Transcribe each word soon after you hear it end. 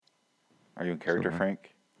Are you in character, So,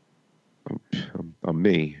 Frank? I'm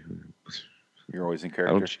me. You're always in I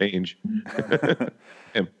don't character. change.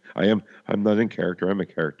 I am. I'm not in character. I'm a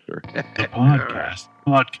character. The podcast.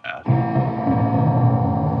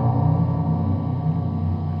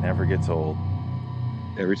 Never gets old.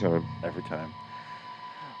 Every time. Every time.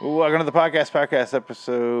 Welcome to the podcast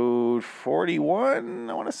episode 41,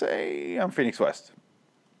 I want to say. I'm Phoenix West.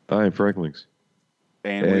 I'm Franklin's.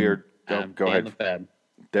 And we are... go ahead. Fab.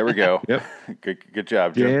 There we go. Yep. Good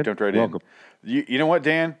job. Dan, Jumped right welcome. in. You know what,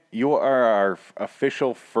 Dan? You are our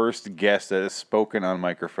official first guest that has spoken on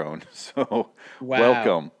microphone. So,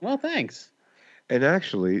 welcome. Well, thanks. And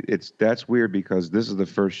actually, that's weird because this is the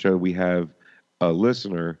first show we have a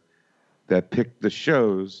listener that picked the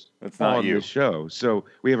shows It's not on you. the show. So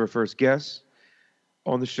we have our first guest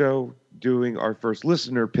on the show doing our first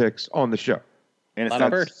listener picks on the show. And it's Lot not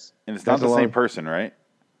of firsts. and it's not That's the a same lot. person, right?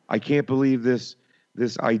 I can't believe this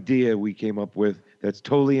idea we came up with that's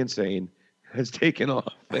totally insane has taken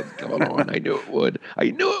off. It's going on. I knew it would.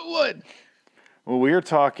 Well, we were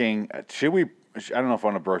talking. I don't know if I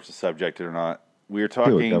want to broach the subject or not. We were go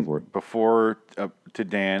talking for it. before to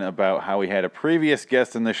Dan about how we had a previous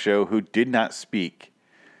guest on the show who did not speak,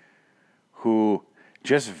 who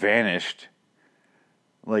just vanished,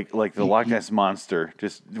 like the Loch Ness monster,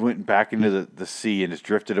 just went back into the sea and just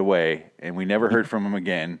drifted away, and we never heard from him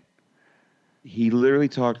again. He literally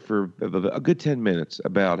talked for a good 10 minutes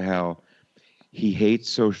about how he hates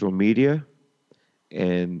social media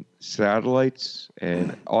and satellites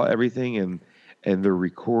and everything, and they're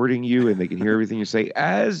recording you and they can hear everything you say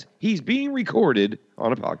as he's being recorded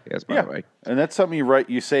on a podcast, by the way. And that's something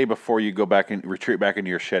you say before you go back and retreat back into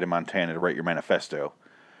your shed in Montana to write your manifesto.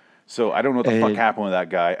 So I don't know what the fuck And- happened with that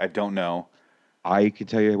guy. I don't know. I can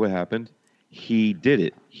tell you what happened. He did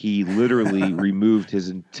it. He literally removed his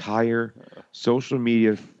entire social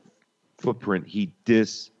media footprint. He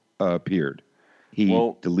disappeared. He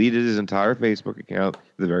deleted his entire Facebook account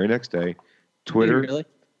the very next day. Twitter. Really?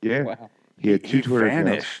 Yeah. Wow. He had two Twitter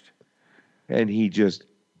vanished. accounts. And he just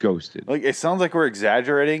ghosted. Like, it sounds like we're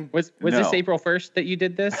exaggerating. Was No. this April 1st that you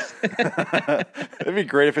did this? It'd be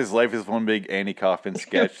great if his life is one big Andy Kaufman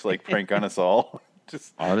sketch, like prank on us all.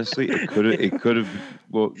 Just Honestly, it could have.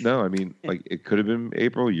 Well, no, I mean, like it could have been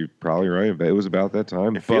April. You're probably right, but it was about that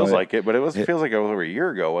time. it feels but like it, but it feels like it was over a year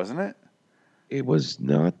ago, wasn't it? it was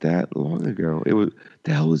not that long ago. It was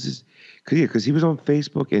the hell was this? Because he was on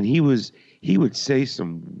Facebook and he would say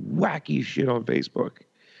some wacky shit on Facebook,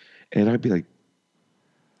 and I'd be like,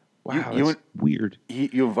 "Wow, You- that's weird."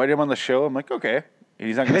 You invited him on the show. I'm like, okay. And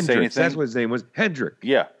he's not going to say Hendrix, anything. that's what his name was. Hendrick.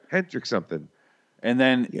 Yeah. Hendrick something. And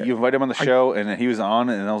then Yeah. you invited him on the show, and then he was on,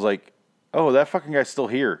 and I was like, oh, that fucking guy's still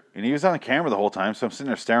here. And he was on the camera the whole time, so I'm sitting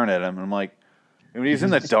there staring at him, and I'm like, and when he was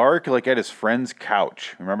in the dark, like at his friend's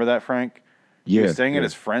couch. Remember that, Frank? He Yeah, was staying at yeah.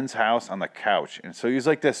 his friend's house on the couch. And so he was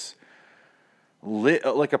like this,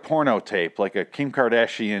 like a porno tape, like a Kim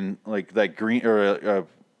Kardashian, like that green, or a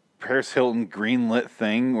Paris Hilton green lit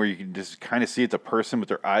thing where you can just kind of see it's a person, but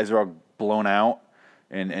their eyes are all blown out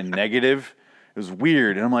and negative. It was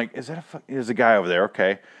weird. And I'm like, there's a guy over there.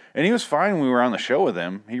 Okay. And he was fine when we were on the show with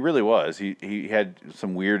him. He really was. He had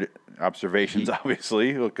some weird observations,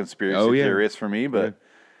 obviously, a little conspiracy theorist for me, but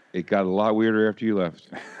It got a lot weirder after you left.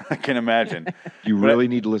 I can imagine. You really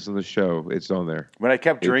need to listen to the show. It's on there. But I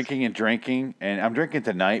kept drinking, and I'm drinking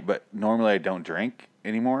tonight, but normally I don't drink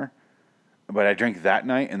anymore. But I drank that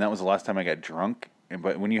night, and that was the last time I got drunk.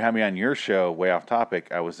 But when you had me on your show, way off topic,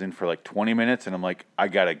 I was in for like 20 minutes, and I'm like, I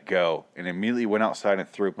gotta go. And immediately went outside and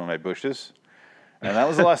threw up in my bushes. And that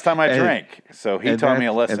was the last time I drank. So he taught me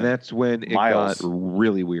a lesson. And that's when it Miles. got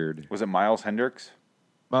really weird. Was it Miles Hendricks?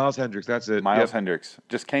 Miles Hendricks, that's it. Miles Yep. Hendricks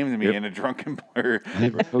just came to me Yep. in a drunken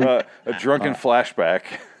a drunken flashback.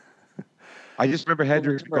 I just remember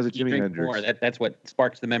Hendricks because of You Jimi drink Hendrix. more. That's what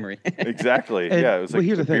sparks the memory. Exactly. And- Yeah, it was well, like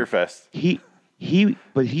here's a the thing. beer fest.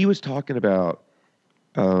 But he was talking about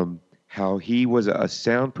how he was a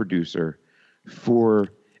sound producer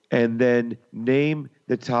and then name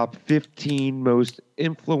the top 15 most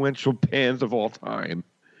influential bands of all time.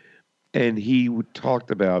 And he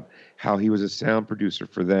talked about how he was a sound producer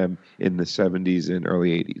for them in the 70s and early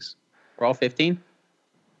 80s. We're all 15?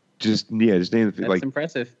 Just name the That's like.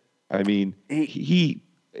 impressive. I mean,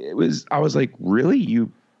 I was like, really?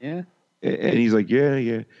 You? Yeah. And he's like,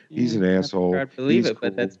 yeah. He's an asshole. I'd believe He's it, but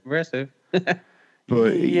cool. that's impressive.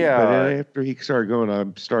 But Yeah. but then after he started going, I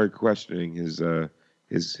started questioning his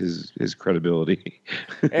his credibility.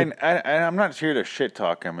 And I'm not here to shit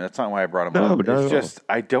talk him. That's not why I brought him No, up. not at all. It's just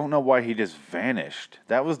I don't know why he just vanished.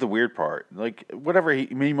 That was the weird part. Like whatever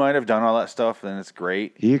he might have done all that stuff, then it's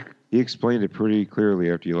great. He explained it pretty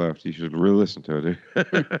clearly after you left. You should really listen to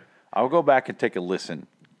it. I'll go back and take a listen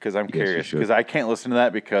because I'm Yes, you curious. should. Because I can't listen to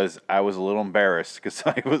that because I was a little embarrassed because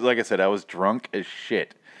I was, like I said, I was drunk as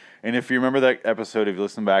shit. And if you remember that episode, if you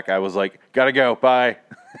listen back, I was like, "Gotta go, bye."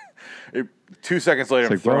 2 seconds later,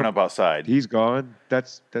 I'm like, throwing well, up outside. He's gone.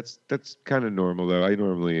 That's kind of normal though. I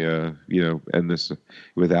normally end this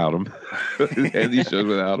without him. End these shows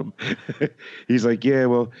without him. He's like, yeah,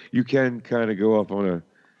 well, you can kind of go off on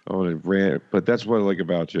a rant, but that's what I like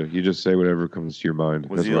about you. You just say whatever comes to your mind.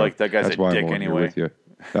 Was That's he why- like, "That guy's that's a why dick I'm on here anyway"? with you.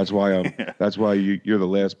 That's why I'm. That's why you're the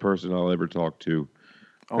last person I'll ever talk to.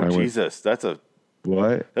 Oh I went, Jesus, that's a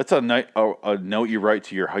What? note you write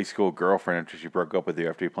to your high school girlfriend after she broke up with you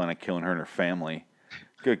after you plan on killing her and her family.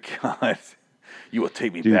 Good God, you will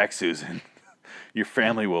take me Dude. back, Susan. Your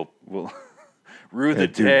family will rue the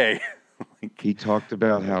Dude. day. He talked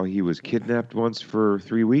about how he was kidnapped once for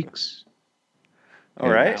 3 weeks. All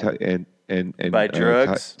right, And by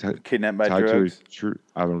drugs, kidnapped by tied drugs. to his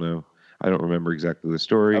I don't know. I don't remember exactly the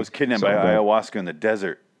story. I was kidnapped by Something about- ayahuasca in the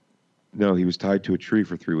desert. No, he was tied to a tree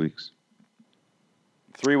for 3 weeks.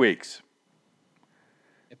 3 weeks.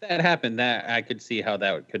 If that happened, that I could see how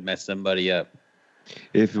that could mess somebody up.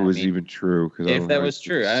 If it I was mean, even true, because If that was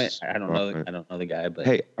true, I don't know. I don't know the guy, but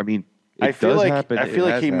Hey, I mean, it I feel does like happen. I It feel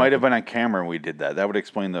like has he might have happened. been on camera when we did that. That would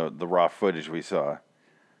explain the raw footage we saw.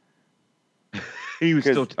 He was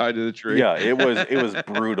 'cause- still tied to the tree. Yeah, it was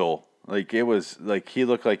brutal. Like it was like he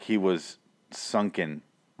looked like he was sunken.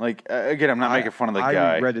 Like again, I'm not making fun of the I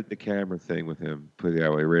guy. regretted the camera thing with him. Put it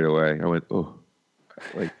that way, right away. I went, oh,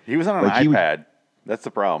 like He was on an Like, he was- iPad. That's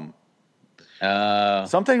the problem. uh,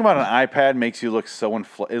 Something about an iPad makes you look so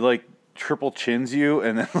it like triple chins you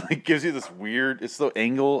and then like gives you this weird. It's the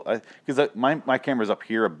angle because my camera's up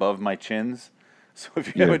here above my chins, so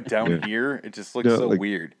if you have Yeah, it down yeah. here, it just looks No, so like-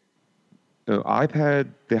 weird. the iPad.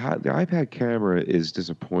 The iPad camera is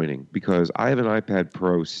disappointing because I have an iPad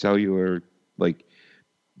Pro cellular, like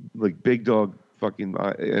big dog fucking,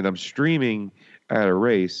 and I'm streaming at a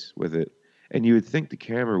race with it, and you would think the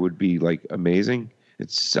camera would be like amazing. It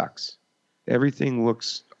sucks. Everything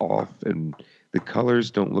looks off, and the colors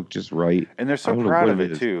don't look just right. And they're I so don't know proud what of it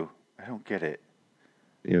it is. too. I don't get it.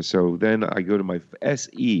 So then I go to my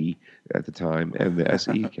SE at the time, and the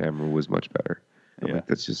SE camera was much better. I'm Yeah. like,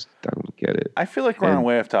 that's just, I don't get it. I feel like we're on And-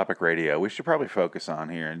 way off topic radio. We should probably focus on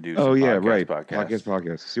here and do. Oh some yeah, podcast, right. Podcast.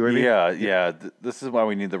 Podcast. See what I mean? Yeah. This is why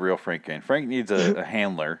we need the real Frank in. Frank needs a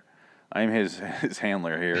handler. I'm his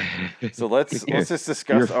handler here. So let's just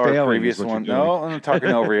discuss You're our failing previous is what one. you're No, doing. I'm talking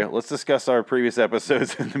over you. Let's discuss our previous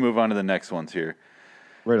episodes and then move on to the next ones here.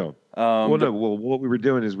 Right on. What we were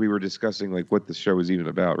doing is we were discussing like what the show is even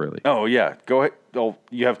about, really. Oh yeah, go ahead. Oh,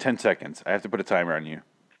 you have 10 seconds. I have to put a timer on you.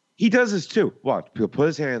 He does this too. Watch. He'll put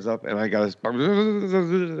his hands up, and I got to.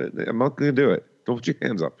 I'm not going to do it. Don't put your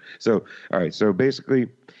hands up. So, all right. So basically,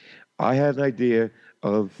 I had an idea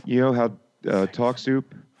of how Talk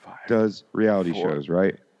Soup 5, does reality 4, shows,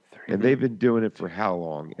 right? 3, And they've been doing it for how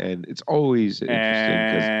long? And it's always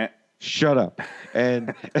interesting because shut up.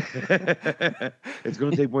 And it's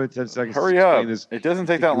going to take more than 10 seconds. hurry to up. explain this. It doesn't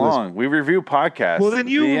take that If you listen- long. We review podcasts. Well, then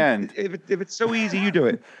you. The end. If it's so easy, you do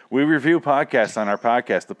it. We review podcasts on our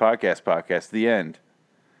podcast, the podcast, the end.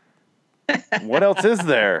 What else is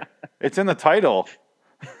there? It's in the title.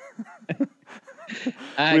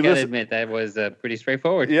 I we gotta listen- admit that was pretty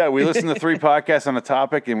straightforward. Yeah, we listen to 3 podcasts on a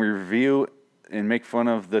topic and we review and make fun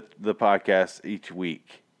of the podcast each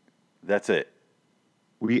week. That's it.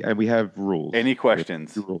 We have rules. Any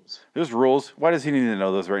questions? We have rules. There's rules. Why does he need to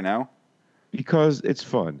know those right now? Because it's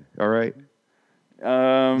fun. All right.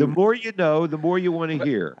 The more you know, the more you want to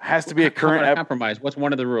hear. Has to be a How about current a compromise. What's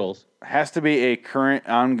one of the rules? has to be a current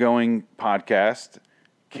ongoing podcast.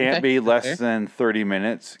 Can't Okay, be less fair. than 30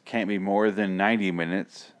 minutes. Can't be more than 90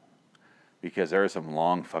 minutes. Because there are some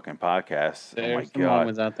long fucking podcasts. There's oh my some long god.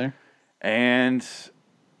 ones out there. And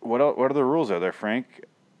what other rules are there, Frank?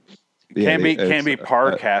 Yeah, Can't be it's,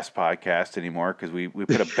 Parcast podcast anymore because we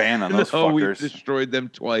put a ban on those no, we've fuckers. destroyed them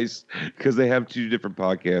twice because they have 2 different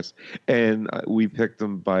podcasts, and we picked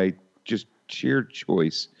them by just sheer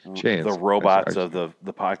choice, chance. The robots I- of the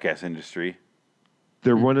podcast industry.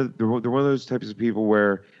 They're one of those types of people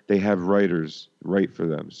where they have writers write for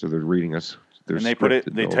them, so they're reading us. And they put it,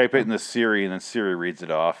 scripted they the whole type it time. in the Siri, and then Siri reads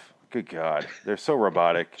it off. Good God, they're so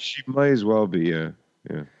robotic. She might as well be, yeah.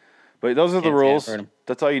 But those are the Can't say I've rules. heard 'em.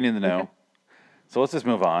 That's all you need to know. So let's just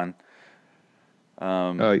move on.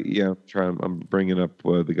 Yeah, I'm bringing up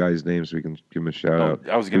the guy's name so we can give him a shout out.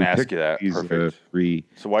 I was going to We ask picked you that. these, Perfect. three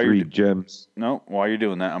So while you're gems. No, while you're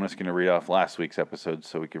doing that, I'm just going to read off last week's episode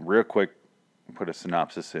so we can real quick put a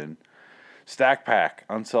synopsis in. Stack Pack,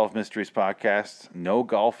 Unsolved Mysteries Podcast, No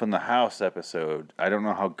Golf in the House episode. I don't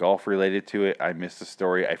know how golf related to it. I missed the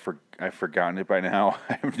story. I've forgotten it by now.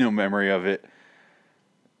 I have no memory of it.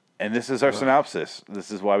 And this is our synopsis.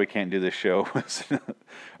 This is why we can't do this show.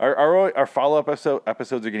 our follow-up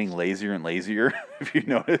episodes are getting lazier and lazier, if you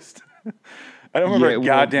noticed. I don't remember a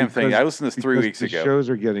goddamn thing. I listened to this 3 weeks ago. The shows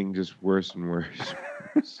are getting just worse and worse.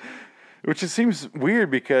 Which just seems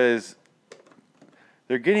weird because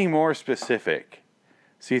they're getting more specific.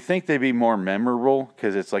 So you think they'd be more memorable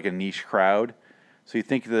because it's like a niche crowd. So you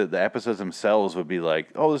think that the episodes themselves would be like,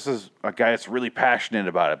 oh, this is a guy that's really passionate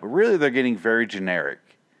about it. But really, they're getting very generic.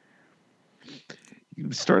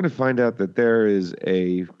 I'm starting to find out that there is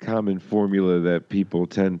a common formula that people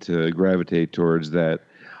tend to gravitate towards that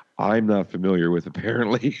I'm not familiar with,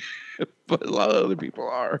 apparently. But a lot of other people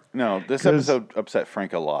are. No, this episode upset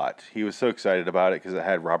Frank a lot. He was so excited about it because it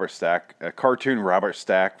had Robert Stack, a cartoon Robert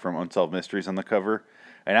Stack from Unsolved Mysteries on the cover.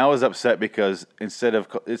 And I was upset because instead of,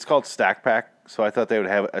 it's called Stack Pack, so I thought they would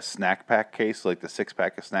have a snack pack case, like the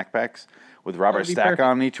 6-pack of snack packs, with Robert Stack perfect.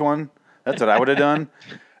 On each one. That's what I would have done.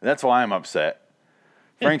 That's why I'm upset.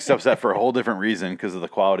 Frank's upset for a whole different reason because of the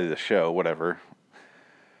quality of the show, whatever.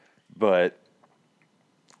 But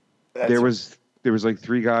there was like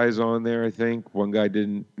 3 guys on there, I think. One guy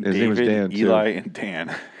didn't. His David, name was Dan, Eli, too. and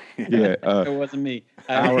Dan. Yeah. It wasn't me.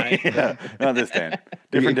 Yeah, not this Dan.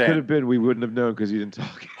 Different Dan. It could have been. We wouldn't have known because he didn't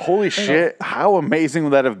talk. Holy shit. How amazing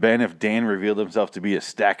would that have been if Dan revealed himself to be a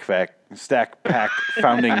Stack Pack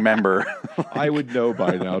founding member? I would know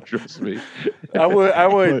by now, trust me. I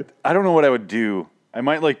would. I don't know what I would do. I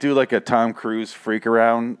might do a Tom Cruise freak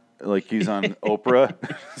around like he's on Oprah.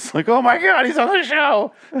 It's like, oh my God, he's on the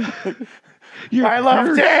show. I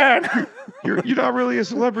love Dan. You're not really a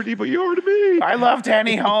celebrity, but you are to me. I love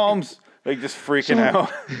Danny Holmes. Like just freaking out.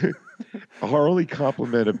 Our only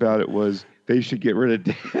compliment about it was they should get rid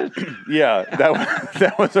of Dan. Yeah,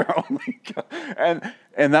 that was our only,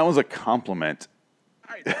 and that was a compliment.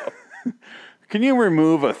 I know. Can you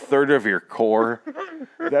remove a third of your core?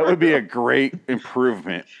 That would be a great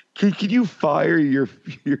improvement. Can you fire your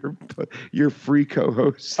free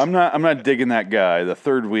co-host? I'm not digging that guy. The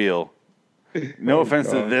third wheel. No offense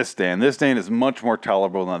to this Dan. This Dan is much more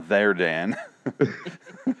tolerable than their Dan.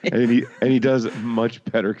 and he does much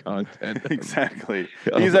better content. Exactly.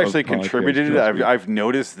 He's actually contributed. I've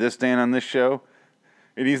noticed this Dan on this show.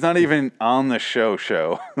 And he's not even on the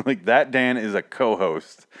show. Like, that Dan is a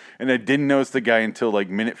co-host. And I didn't notice the guy until,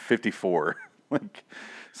 minute 54.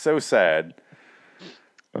 So sad.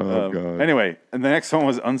 Oh, God. Anyway, and the next one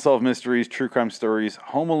was Unsolved Mysteries, True Crime Stories,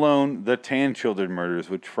 Home Alone, The Tan Children Murders,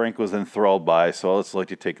 which Frank was enthralled by. So I'll just let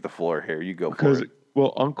you take the floor here. You go for it.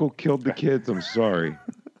 Well, Uncle killed the kids. I'm sorry.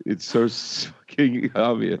 It's so fucking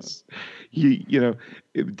obvious.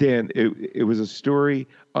 Dan, it was a story.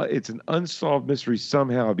 It's an unsolved mystery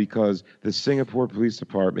somehow because the Singapore Police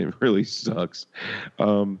Department really sucks.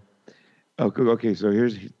 Okay, so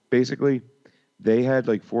here's basically they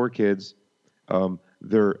had 4 kids.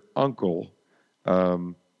 Their uncle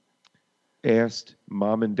asked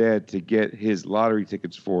mom and dad to get his lottery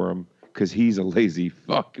tickets for him because he's a lazy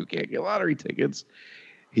fuck who can't get lottery tickets.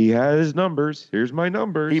 He had his numbers. Here's my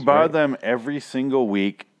numbers. He bought them every single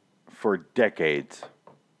week for decades.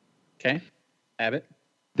 Okay. Habit.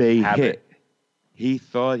 They hit. He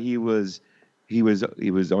thought he was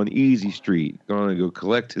on Easy Street, going to go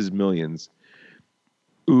collect his millions.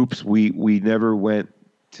 Oops, we never went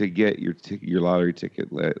to get your lottery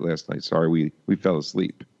ticket last night. Sorry, we fell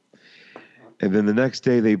asleep. And then the next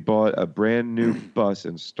day they bought a brand new bus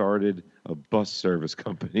and started a bus service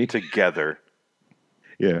company together.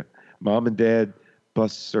 Yeah, mom and dad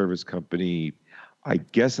bus service company. I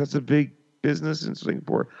guess that's a big business in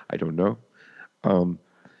Singapore. I don't know.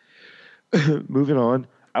 Moving on.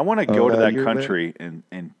 I want to go to that country and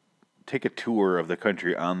take a tour of the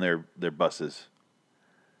country on their buses.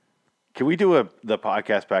 Can we do the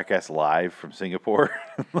podcast live from Singapore?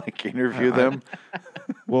 Interview them?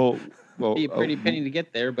 Well, be a pretty penny to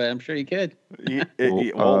get there, but I'm sure you could.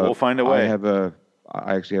 We'll find a way. I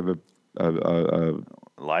actually have a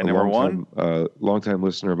lie number one. Long-time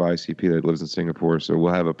listener of ICP that lives in Singapore, so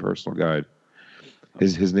we'll have a personal guide.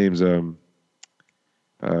 His name's his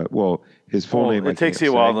full name. It takes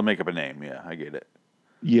you a while to make up a name. Yeah, I get it.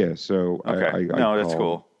 Yeah, so okay. That's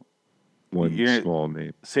cool. One small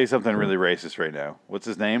name. Say something really racist right now. What's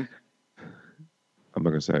his name? I'm not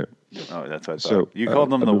gonna say it. Oh, that's what I thought. So, You called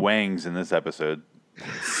them the I'm- Wangs in this episode.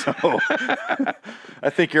 So I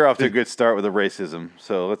think you're off to a good start with the racism.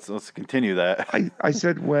 So let's continue that. I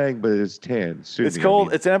said Wang, but it's Tan. Sue It's me, called. I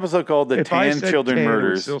mean. It's an episode called "The If I Tan said Children Tan, it would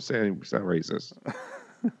Murders." still sound racist.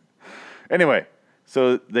 Anyway,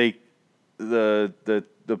 so the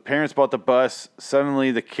parents bought the bus.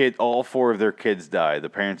 Suddenly, all 4 of their kids die. The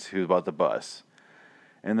parents who bought the bus,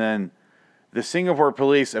 and then the Singapore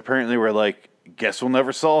police apparently were like, "Guess we'll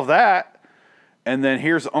never solve that." And then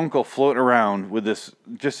here's Uncle floating around with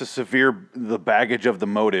the baggage of the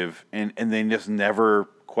motive, and they just never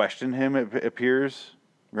question him. It appears,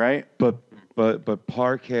 right? But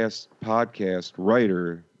podcast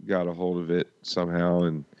writer got a hold of it somehow,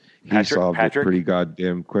 and he solved it pretty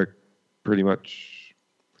goddamn quick. Pretty much.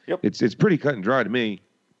 Yep. It's pretty cut and dry to me.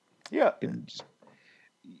 Yeah. It's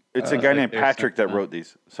It's a guy named there's Patrick that some, wrote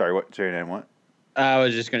these. Sorry, what? Say your name, what? I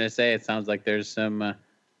was just going to say, it sounds like there's some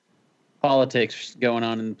politics going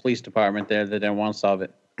on in the police department there that don't want to solve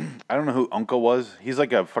it. I don't know who Uncle was. He's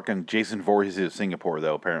like a fucking Jason Voorhees of Singapore,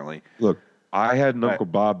 though, apparently. Look, I had an Uncle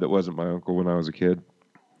Bob that wasn't my uncle when I was a kid.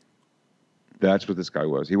 That's what this guy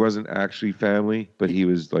was. He wasn't actually family, but he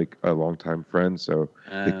was like a longtime friend. So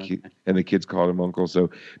the kids called him Uncle.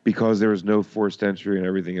 So because there was no forced entry and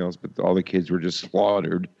everything else, but all the kids were just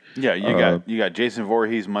slaughtered. Yeah, you got Jason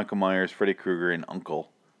Voorhees, Michael Myers, Freddy Krueger, and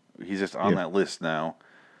Uncle. He's just on that list now.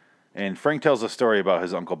 And Frank tells a story about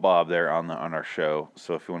his Uncle Bob there on our show.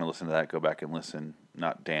 So if you want to listen to that, go back and listen.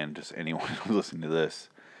 Not Dan, just anyone who's listening to this.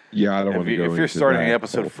 Yeah, I don't want to go If you're into starting that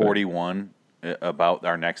episode whole thing. 41 about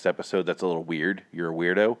our next episode, that's a little weird. You're a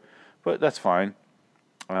weirdo, but that's fine.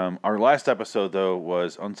 Our last episode, though,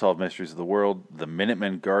 was Unsolved Mysteries of the World, The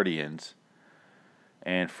Minutemen Guardians.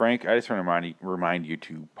 And Frank, I just want to remind you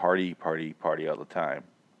to party, party, party all the time.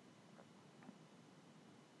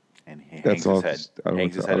 And he hangs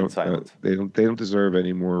his head in silence. They don't deserve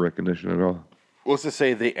any more recognition at all. Let's just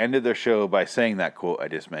say they ended their show by saying that quote I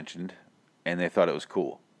just mentioned, and they thought it was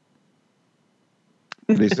cool.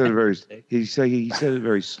 They said it very. He said it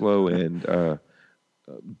very slow and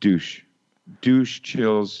douche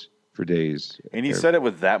chills for days. And he said it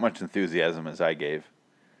with that much enthusiasm as I gave.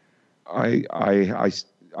 I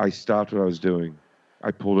stopped what I was doing.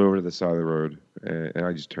 I pulled over to the side of the road and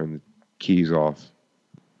I just turned the keys off.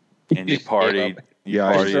 And you partied. You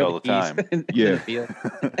I party just- all the time. Yeah.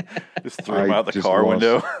 Just threw him I out the just car lost-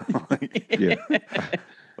 window. Yeah,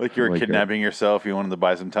 Like you were Oh my God. kidnapping yourself. You wanted to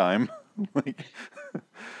buy some time. Like,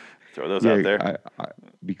 throw those out there.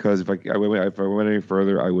 Because if I went any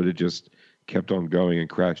further, I would have just kept on going and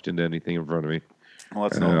crashed into anything in front of me. Well,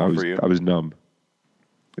 that's I normal was for you. I was numb.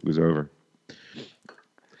 It was over.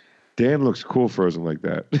 Dan looks cool frozen like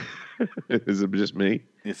that. Is it just me?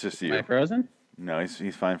 It's just Am I you. frozen? No,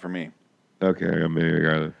 he's fine for me. Okay, I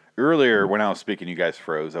got it. Earlier, when I was speaking, you guys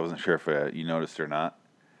froze. I wasn't sure if you noticed or not.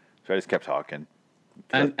 So I just kept talking.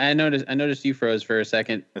 I noticed you froze for a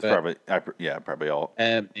second. It's but, probably all.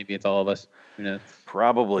 maybe it's all of us. Who knows?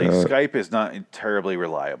 Probably. Skype is not terribly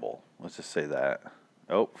reliable. Let's just say that.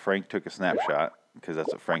 Oh, Frank took a snapshot because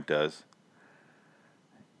that's what Frank does.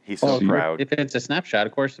 He's so proud. If it's a snapshot,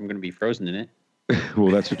 of course I'm going to be frozen in it.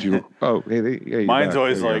 Well, that's what you. Oh, hey, you're Mine's back.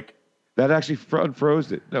 always There you go. like, That actually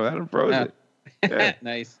unfroze it. No, that unfroze Oh. it. Yeah.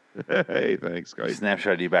 Nice. Hey, thanks, guys.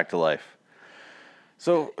 snapshot you back to life.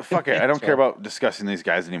 So, fuck it. I don't care about discussing these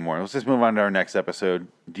guys anymore. Let's just move on to our next episode.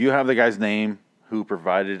 Do you have the guy's name who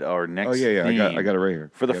provided our next Oh yeah, theme? I got it right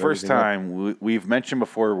here. For the Got first everything up. time, we've mentioned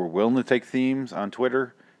before we're willing to take themes on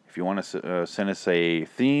Twitter. If you want to send us a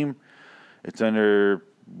theme, it's under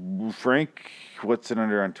Frank. What's it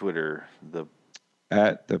under on Twitter?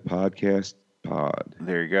 At the podcast pod.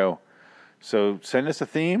 There you go. So send us a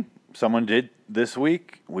theme. Someone did this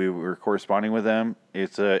week. We were corresponding with them.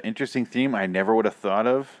 It's an interesting theme I never would have thought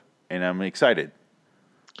of, and I'm excited.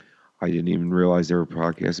 I didn't even realize there were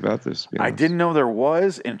podcasts about this. to be I honest. didn't know there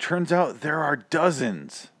was, and turns out there are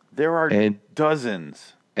dozens. There are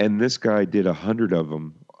dozens. And this guy did 100 of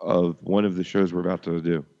them of one of the shows we're about to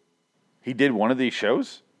do. He did one of these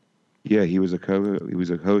shows? Yeah, he was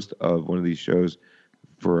a host of one of these shows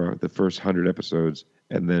for the first 100 episodes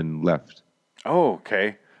and then left. Oh,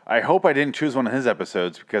 okay. I hope I didn't choose one of his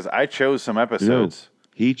episodes because I chose some episodes. No,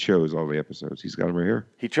 he chose all the episodes. He's got them right here.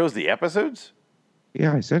 He chose the episodes?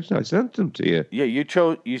 Yeah, I sent them to you. Yeah,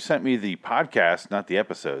 you sent me the podcast, not the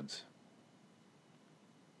episodes.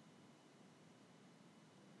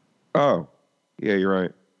 Oh, yeah, you're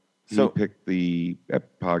right. So- He picked the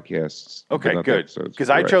podcasts. but Okay, not the good. episodes. Because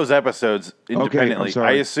I Right. chose episodes I'm independently. sorry.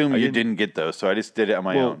 I assume I you didn't- didn't get those, so I just did it on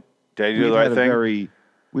my Well, own. Did I do the right thing?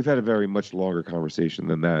 We've had a very much longer conversation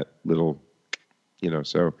than that little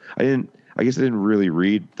So I guess I didn't really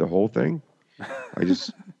read the whole thing. I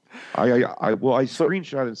just, I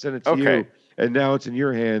screenshot and sent it to you, and now it's in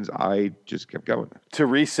your hands. I just kept going. To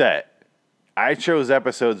reset, I chose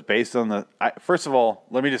episodes based on first of all,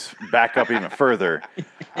 let me just back up even further.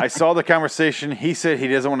 I saw the conversation. He said he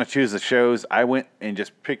doesn't want to choose the shows. I went and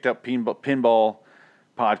just picked up Pinball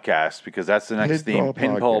Podcast because that's the next theme,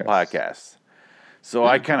 Pinball Podcast. So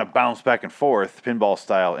I kind of bounced back and forth, pinball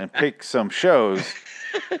style, and picked some shows,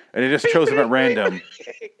 and I just chose them at random.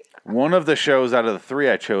 One of the shows out of the three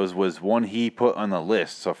I chose was one he put on the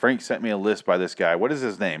list. So Frank sent me a list by this guy. What is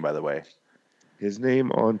his name, by the way? His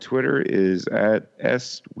name on Twitter is at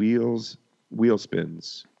SWheelspins.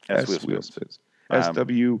 SWheelspins.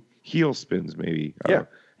 SW Heelspins, maybe. Yeah.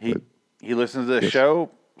 He listens to the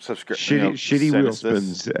show. Shitty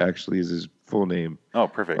Wheelspins actually is his full name. Oh,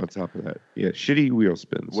 perfect. On top of that. Yeah, Shitty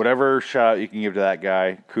Wheelspins. Whatever shout you can give to that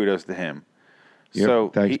guy, kudos to him. Yep, so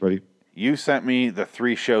thanks, buddy. You sent me the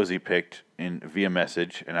 3 shows he picked via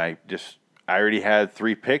message, and I already had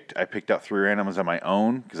 3 picked. I picked out 3 randoms on my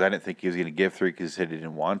own because I didn't think he was going to give 3 because he said he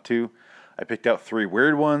didn't want to. I picked out 3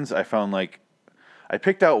 weird ones. I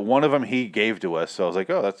picked out one of them he gave to us, so I was like,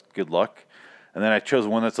 oh, that's good luck. And then I chose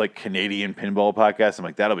one that's like Canadian Pinball Podcast. I'm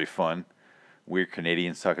like, that'll be fun. Weird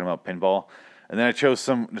Canadians talking about pinball. And then I chose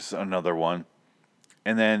another one.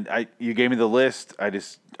 And then you gave me the list. I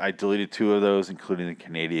deleted 2 of those, including the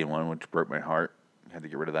Canadian one, which broke my heart. I had to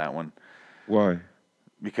get rid of that one. Why?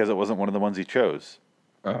 Because it wasn't one of the ones he chose.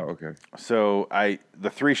 Oh, okay. So the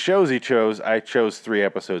 3 shows he chose, I chose 3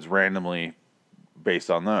 episodes randomly based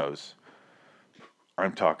on those. I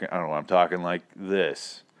don't know, I'm talking like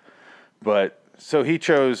this. But so he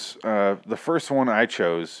chose the first one I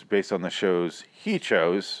chose based on the shows he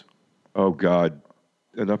chose. Oh God.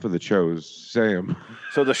 Enough of the shows. Sam.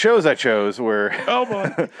 So the shows I chose were. Oh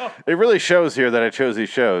my! It really shows here that I chose these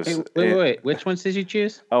shows. Hey, wait. Which ones did you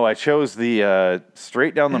choose? Oh, I chose the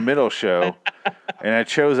Straight Down the Middle show, and I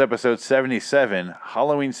chose episode 77,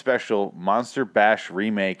 Halloween Special, Monster Bash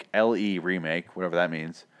Remake, LE Remake, whatever that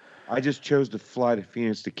means. I just chose to fly to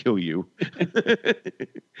Phoenix to kill you.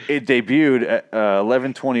 It debuted at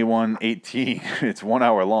 11/21/18. It's 1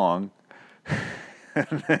 hour long.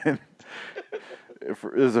 And then,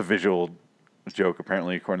 there's a visual joke,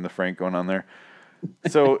 apparently, according to Frank, going on there.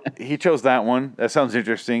 So he chose that one. That sounds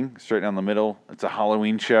interesting. Straight down the middle. It's a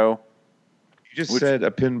Halloween show. You just said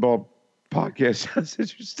a pinball podcast sounds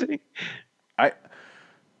interesting.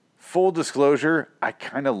 Full disclosure, I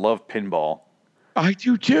kind of love pinball. I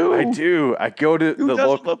do too. I do. I go to the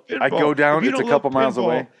local. I go down. It's a couple miles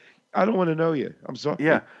away. I don't want to know you. I'm sorry.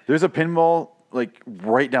 Yeah, there's a pinball like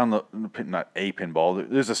right down the not a pinball.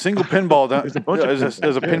 There's a single pinball down. There's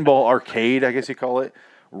a pinball arcade, I guess you call it,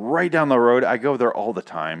 right down the road. I go there all the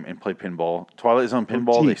time and play pinball. Twilight Zone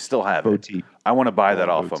pinball. They still have it. I want to buy that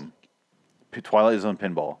off them. Twilight Zone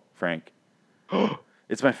pinball, Frank.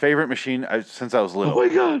 It's my favorite machine since I was little. Oh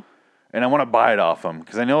my God. And I want to buy it off them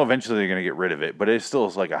because I know eventually they're going to get rid of it. But it still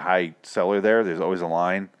is like a high seller there. There's always a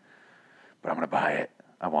line. But I'm going to buy it.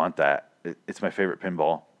 I want that. It's my favorite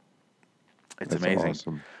pinball. It's amazing.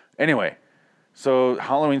 Awesome. Anyway, so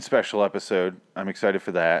Halloween special episode. I'm excited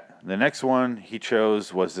for that. The next one he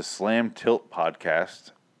chose was the Slam Tilt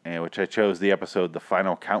podcast, which I chose the episode The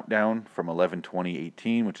Final Countdown from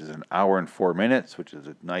 11/20/18, which is an hour and 4 minutes, which is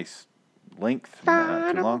a nice length.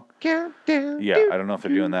 Not too long. Countdown. Yeah, I don't know if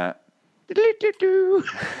they're doing that.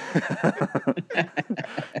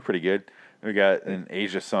 Pretty good. We got an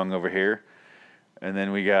Asia song over here, and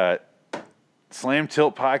then we got Slam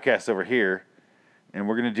Tilt podcast over here, and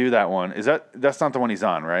we're gonna do that one. That's not the one he's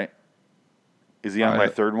on, right? Is he on my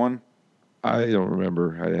third one? I don't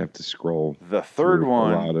remember. I have to scroll. The third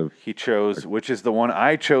one he chose, which is the one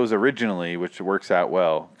I chose originally, which works out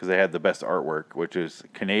well because they had the best artwork, which is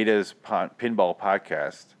Kaneda's Pinball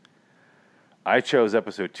Podcast. I chose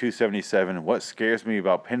episode 277, What Scares Me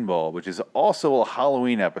About Pinball, which is also a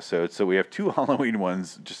Halloween episode. So we have 2 Halloween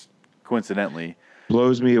ones, just coincidentally.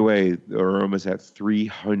 Blows me away. We're almost at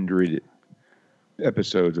 300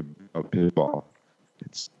 episodes of pinball.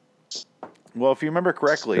 Well, if you remember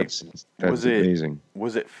correctly, that's amazing.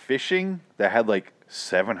 Was it Fishing that had like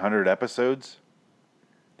 700 episodes?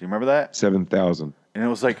 Do you remember that? 7,000. And it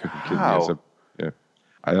was like, how? Yeah.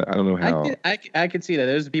 I don't know how. I could see that.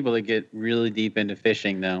 There's people that get really deep into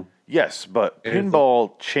fishing, though. Yes, but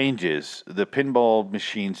pinball changes. The pinball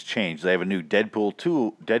machines change. They have a new Deadpool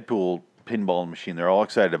pinball machine they're all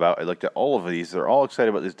excited about. I looked at all of these. They're all excited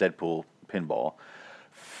about this Deadpool pinball.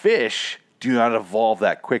 Fish do not evolve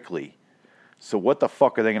that quickly. So what the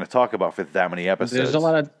fuck are they going to talk about for that many episodes? There's a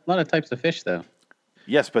lot of types of fish, though.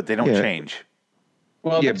 Yes, but they don't change.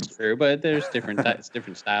 Well, Yeah, that's true, but there's different types,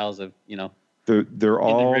 different styles of they're in the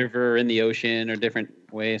all river, in the ocean, or different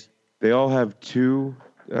ways. they all have two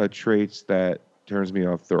traits that turns me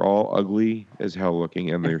off. They're all ugly as hell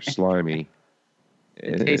looking, and they're slimy.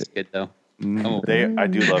 It tastes good though. Oh, I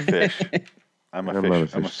do love fish. I'm a not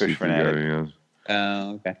fish. I'm a fish seafood fanatic. guy, yeah.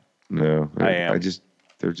 okay. No, I am.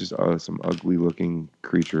 They're just some ugly looking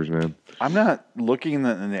creatures, man. I'm not looking in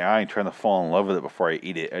the eye and trying to fall in love with it before I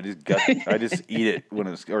eat it. I just eat it when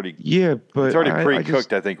it's already. Yeah, but It's already I pre-cooked.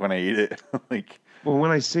 just, I think when I eat it, like. well,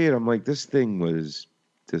 when I see it, I'm like, this thing was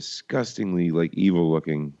disgustingly like evil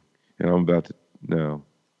looking, and I'm about to no.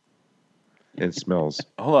 It smells.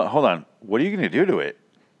 Hold on. What are you going to do to it?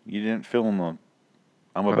 You didn't film the.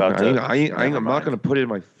 I'm about to. I'm not going to put it in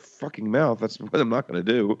my fucking mouth. That's what I'm not going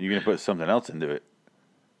to do. You're going to put something else into it.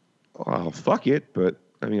 I'll fuck it, but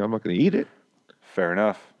I mean, I'm not going to eat it. Fair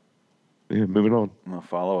enough. Yeah, moving on. I'm going to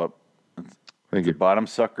follow up. Thank It's you. a bottom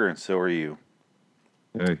sucker, and so are you.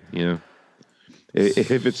 Hey,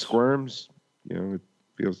 if it squirms, it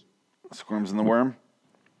feels. Squirms in the worm.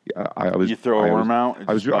 I was. You throw a worm out.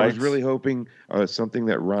 I was really hoping something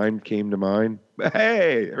that rhymed came to mind.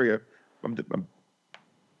 Hey, there we go. I'm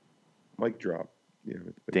mic drop. Yeah.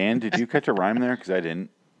 Dan, did you catch a rhyme there? Because I didn't.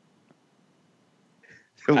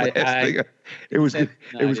 The last thing, it was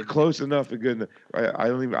didn't. close enough and good enough. I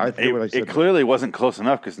don't even. I forget what I said. It clearly wasn't close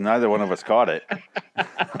enough because neither one of us caught it.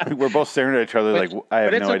 We're both staring at each other like I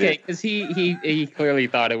have But it's no okay idea. because he clearly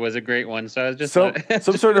thought it was a great one. So I was just So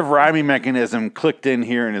some sort of rhyming mechanism clicked in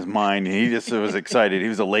here in his mind, and he just was excited. He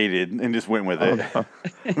was elated and just went with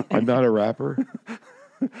it. I'm not a rapper.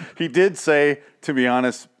 He did say, to be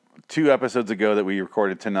honest, 2 episodes ago that we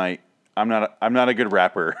recorded tonight, I'm not a good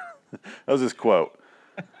rapper. That was his quote.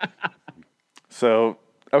 So,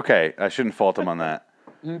 okay, I shouldn't fault him on that.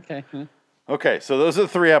 okay. Okay, so those are the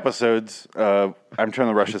 3 episodes. I'm trying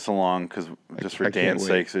to rush this along because just for I can't Dan's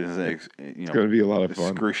wait. sake, it's It's going to be a lot of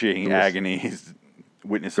fun. excructing agony he's It's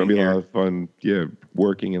witnessing going to be a here. lot of fun. Yeah,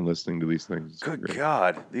 working and listening to these things. It's Good great.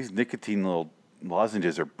 God, these nicotine little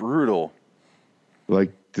lozenges are brutal.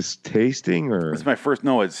 Like this tasting, or It's my first.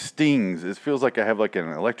 No, it stings. It feels like I have like an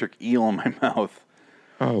electric eel in my mouth.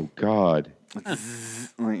 oh God,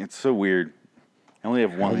 It's so weird. I only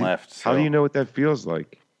have one left. So how do you know what that feels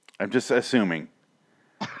like? I'm just assuming.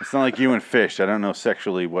 It's not like you and fish. I don't know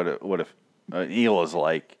sexually what an eel is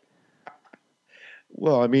like.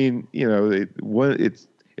 Well, I mean,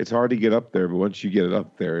 it's hard to get up there, but once you get it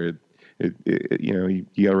up there, you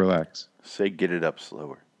gotta relax. Say, get it up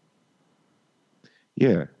slower.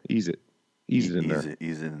 Yeah, ease it in there.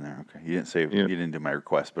 Ease it in there. Okay, you didn't say Yeah. you didn't do my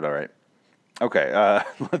request, but all right. Okay,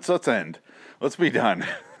 let's end. Let's be done.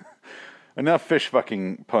 Enough fish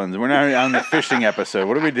fucking puns. We're not on the fishing episode.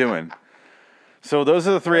 What are we doing? So those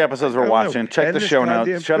are the 3 episodes we're I don't know. watching. Check End the this show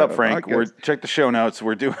goddamn notes. Shut up, show. Frank. Check the show notes.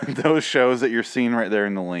 We're doing those shows that you're seeing right there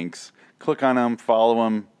in the links. Click on them, follow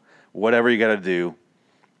them, whatever you got to do.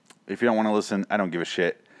 If you don't want to listen, I don't give a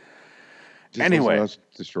shit. Just Anyway. let's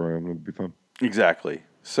destroy them. It'll be fun. Exactly.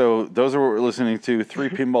 So those are what we're listening to. 3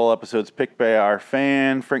 pinball episodes picked by our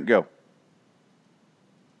fan. Frank, go.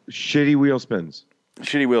 Shitty wheel spins.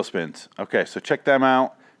 Shitty Wheel Spins. Okay, so check them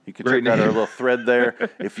out. You can Great check out our name. little thread there.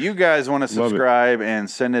 If you guys want to Love it. subscribe and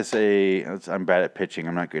send us I'm bad at pitching.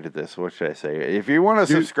 I'm not good at this. What should I say? If you want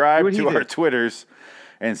to Do subscribe what he to our did. Twitters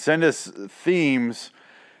and send us themes,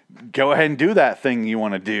 go ahead and do that thing you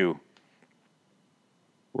want to do.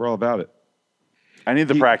 We're all about it. I need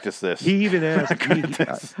to practice this. He even asked. good at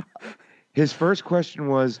this. His first question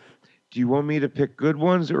was, "Do you want me to pick good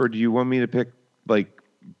ones or do you want me to pick like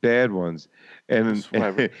bad ones?" And Just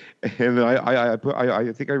whatever. and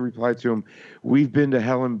I think I replied to him, "We've been to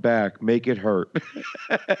hell and back. Make it hurt."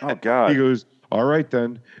 Oh, God. He goes, "All right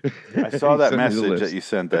then." I saw He that sent me the message list. that you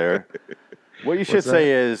sent there. What you should What's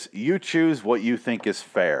say is you choose what you think is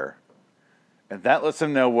fair, and that lets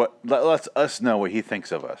us know what he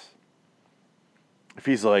thinks of us. If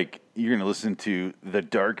he's like, you're gonna listen to the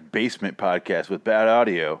Dark Basement podcast with bad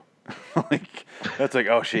audio, like that's like,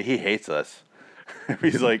 oh shit, he hates us. If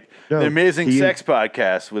he's like No, the Amazing he- Sex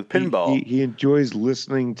podcast with pinball. He enjoys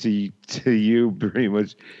listening to you pretty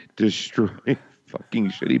much destroy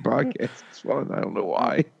fucking shitty podcasts. It's fun. I don't know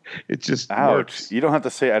why. It just Ouch! works. You don't have to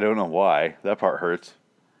say I don't know why. That part hurts.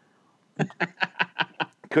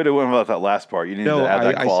 Could have went without that last part. You needed No, to add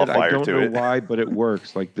that I said I qualifier don't to know it. why, but it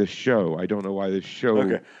works. Like the show. I don't know why the show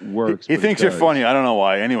Okay. works. He but it thinks you're does. funny. I don't know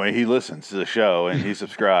why. Anyway, he listens to the show and he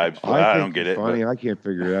subscribes. But I think don't get you're it. Funny. I can't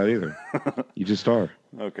figure it out either. You just are.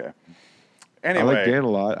 but- okay. I Anyway, like Dan a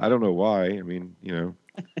lot. I don't know why. I mean,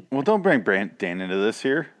 well, don't bring Dan into this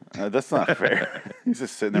here. That's not fair. He's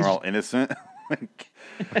just sitting there all innocent. I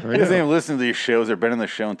He doesn't know. even listen to these shows or been on the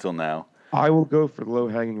show until now. I will go for the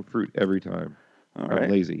low-hanging fruit every time. All I'm right.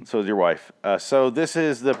 lazy. So is your wife. So this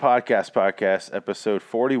is the podcast, episode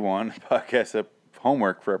 41.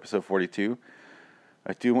 Homework for episode 42.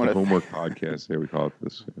 I do want The to homework podcast. There we call it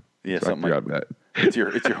this. Yeah, So I something like forgot that. it's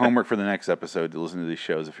your homework for the next episode to listen to these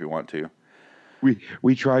shows if you want to.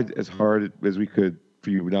 We tried as hard as we could for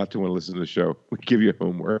you not to want to listen to the show. We give you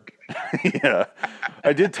homework. Yeah,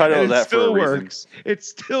 I did title And it that for a still reason. works. It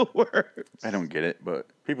still works. I don't get it, but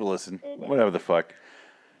people listen. Whatever the fuck.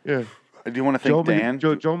 Yeah. I do want to thank Dan.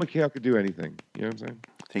 Joel McHale could do anything. You know what I'm saying?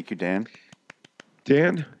 Thank you, Dan.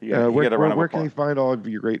 Dan, You gotta where run up where a can they find all of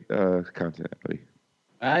your great content, buddy?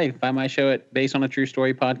 I find my show at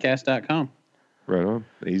basedonatruestorypodcast.com. Right on.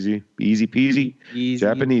 Easy peasy. Easy.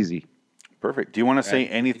 Japanesey. Perfect. Do you want to say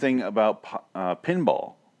anything about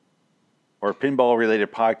pinball or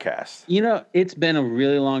pinball-related podcasts? You know, it's been a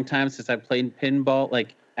really long time since I played pinball,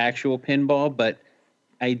 like actual pinball, but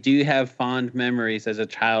I do have fond memories as a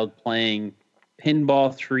child playing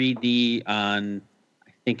Pinball 3D on,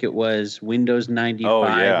 I think it was Windows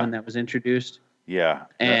 95 when that was introduced. Yeah.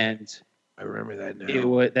 And I remember that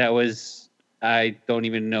now. I don't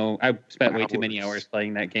even know. I spent way too many hours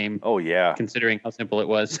playing that game, Oh, yeah. considering how simple it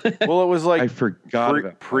was. Well, it was like I forgot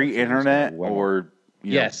about pre-internet Wow. or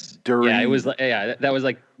Yes. during. Yeah, it was. That was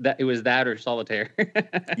like that. It was that or solitaire.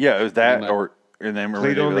 Yeah, it was that Pretty much. or and then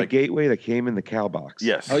Played they were on the like, gateway that came in the cow box.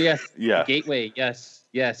 yes. Oh yes. Yeah. Gateway. Yes.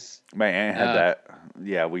 Yes. My aunt had Uh, that.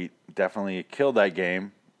 Yeah, we definitely killed that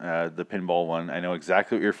game, the pinball one. I know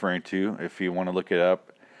exactly what you're referring to. If you want to look it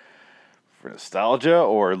up for nostalgia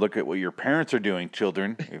or look at what your parents are doing,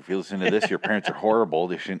 children. If you listen to this, your parents are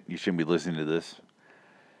horrible. You shouldn't be listening to this.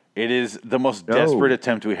 It is the most No. desperate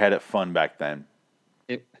attempt we had at fun back then.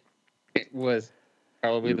 It was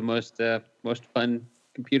probably the most fun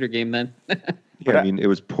computer game then. Yeah, I mean, it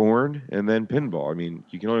was porn and then pinball. I mean,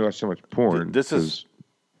 you can only watch so much porn. This is- 'cause,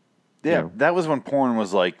 Yeah, you know. that was when porn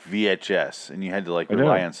was like VHS, and you had to like I know.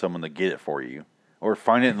 rely on someone to get it for you, or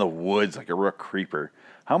find it in the woods like a real creeper.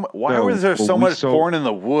 Why No, was there well, so we much saw- porn in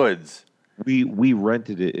the woods? we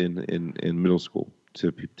rented it in middle school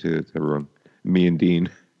to everyone. Me and Dean.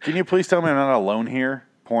 Can you please tell me I'm not alone here?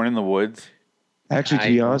 Porn in the woods. Actually, to I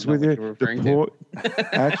be don't honest know with what you, you're the referring to. porn.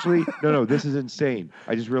 Actually, no, this is insane.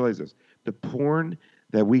 I just realized this. The porn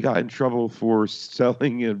that we got in trouble for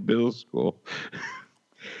selling in middle school,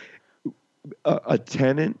 a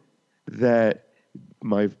tenant that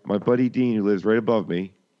my buddy Dean, who lives right above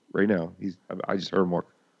me right now, I just heard him walk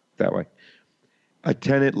that way. A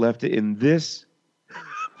tenant left it in this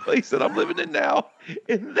place that I'm living in now,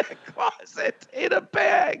 in that closet, in a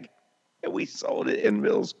bag. And we sold it in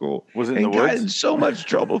middle school. Was it in and the got woods? in so much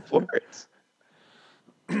trouble for it.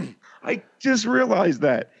 I just realized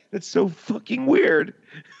that. That's so fucking weird.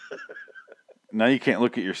 Now you can't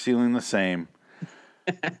look at your ceiling the same.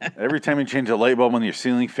 Every time you change a light bulb on your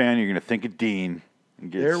ceiling fan, you're gonna think of Dean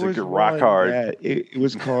and get super rock one hard. that it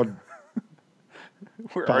was called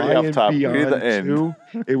We're By already off and top. We're near Beyond the end 2.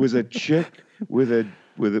 It was a chick with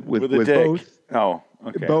with a with dick. both. Oh,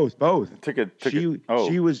 okay. Both. Took a.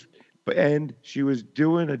 She was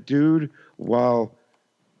doing a dude while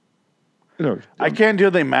I can't do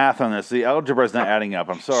the math on this. The algebra's not adding up.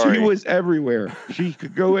 I'm sorry. she was everywhere. She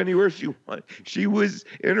could go anywhere she wanted. She was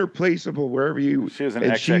interplaceable wherever you. She was an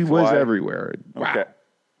and she was XXY. everywhere. Wow. Okay.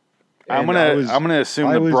 And I'm gonna assume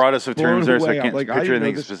I the was broadest of terms there, blown so I away. can't Like, I picture didn't know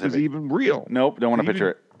anything this was specific. even real. Nope, don't want to Even- picture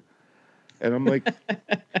it. And I'm like,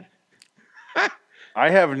 I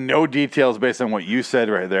have no details based on what you said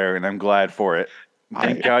right there, and I'm glad for it.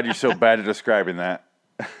 Thank God you're so bad at describing that.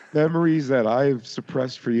 memories that I've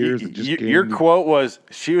suppressed for years. That just Your came- quote was,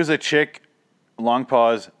 "She was a chick," long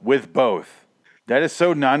pause, "with both." That is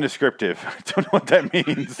so non-descriptive. I don't know what that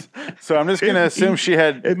means. So I'm just going to assume she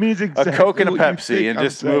had It means exactly a Coke and a what you Pepsi think and I'm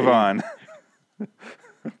just move saying. on.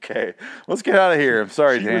 Okay, let's get out of here. I'm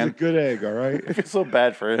sorry, She was a Dan. good egg, all right? I feel so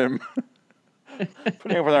bad for him.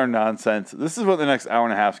 Putting up with our nonsense. This is what the next hour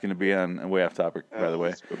and a half is going to be on Way Off Topic, by the way.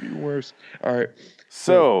 It's gonna be worse. All right.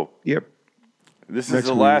 So Yep. this is next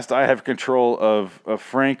the week. last I have control of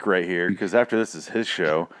Frank right here, because after this is his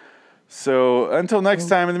show. So until next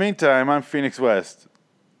time, in the meantime, I'm Phoenix West.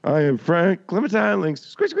 I am Frank Clementine Links.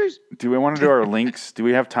 Squeeze, squeeze. Do we want to do our links? Do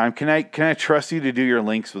we have time? Can I trust you to do your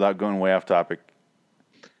links without going way off topic?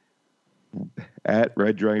 At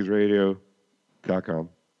reddragonsradio.com.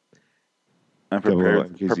 I'm Double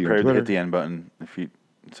prepared, MKZ on prepared to Twitter. hit the end button.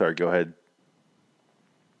 Sorry, go ahead.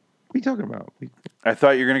 What are you talking about? I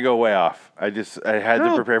thought you were gonna go way off. I had to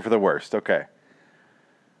No. prepare for the worst. Okay.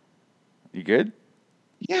 You good?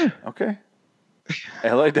 Yeah. Okay.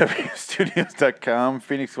 LAWstudios.com,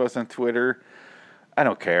 Phoenix West on Twitter. I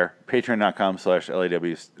don't care.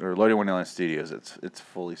 Patreon.com/LAW or Loading Wonderland Studios. It's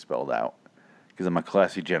fully spelled out because I'm a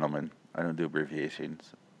classy gentleman. I don't do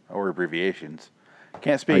abbreviations.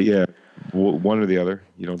 Can't speak. Yeah, one or the other.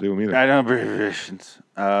 You don't do them either. I don't do abbreviations.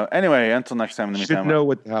 Anyway, until next time. In the You should meantime,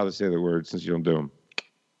 know how to say the word since you don't do them.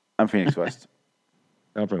 I'm Phoenix West.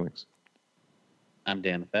 I'm Phoenix. I'm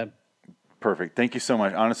Dan Feb. Perfect. Thank you so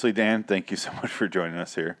much. Honestly, Dan, thank you so much for joining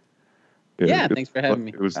us here. Yeah, thanks for having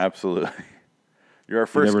me. It was Absolutely. You're our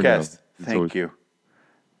first never guest. know. Thank you.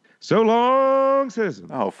 so long, citizen.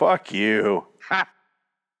 Oh, fuck you. Ha!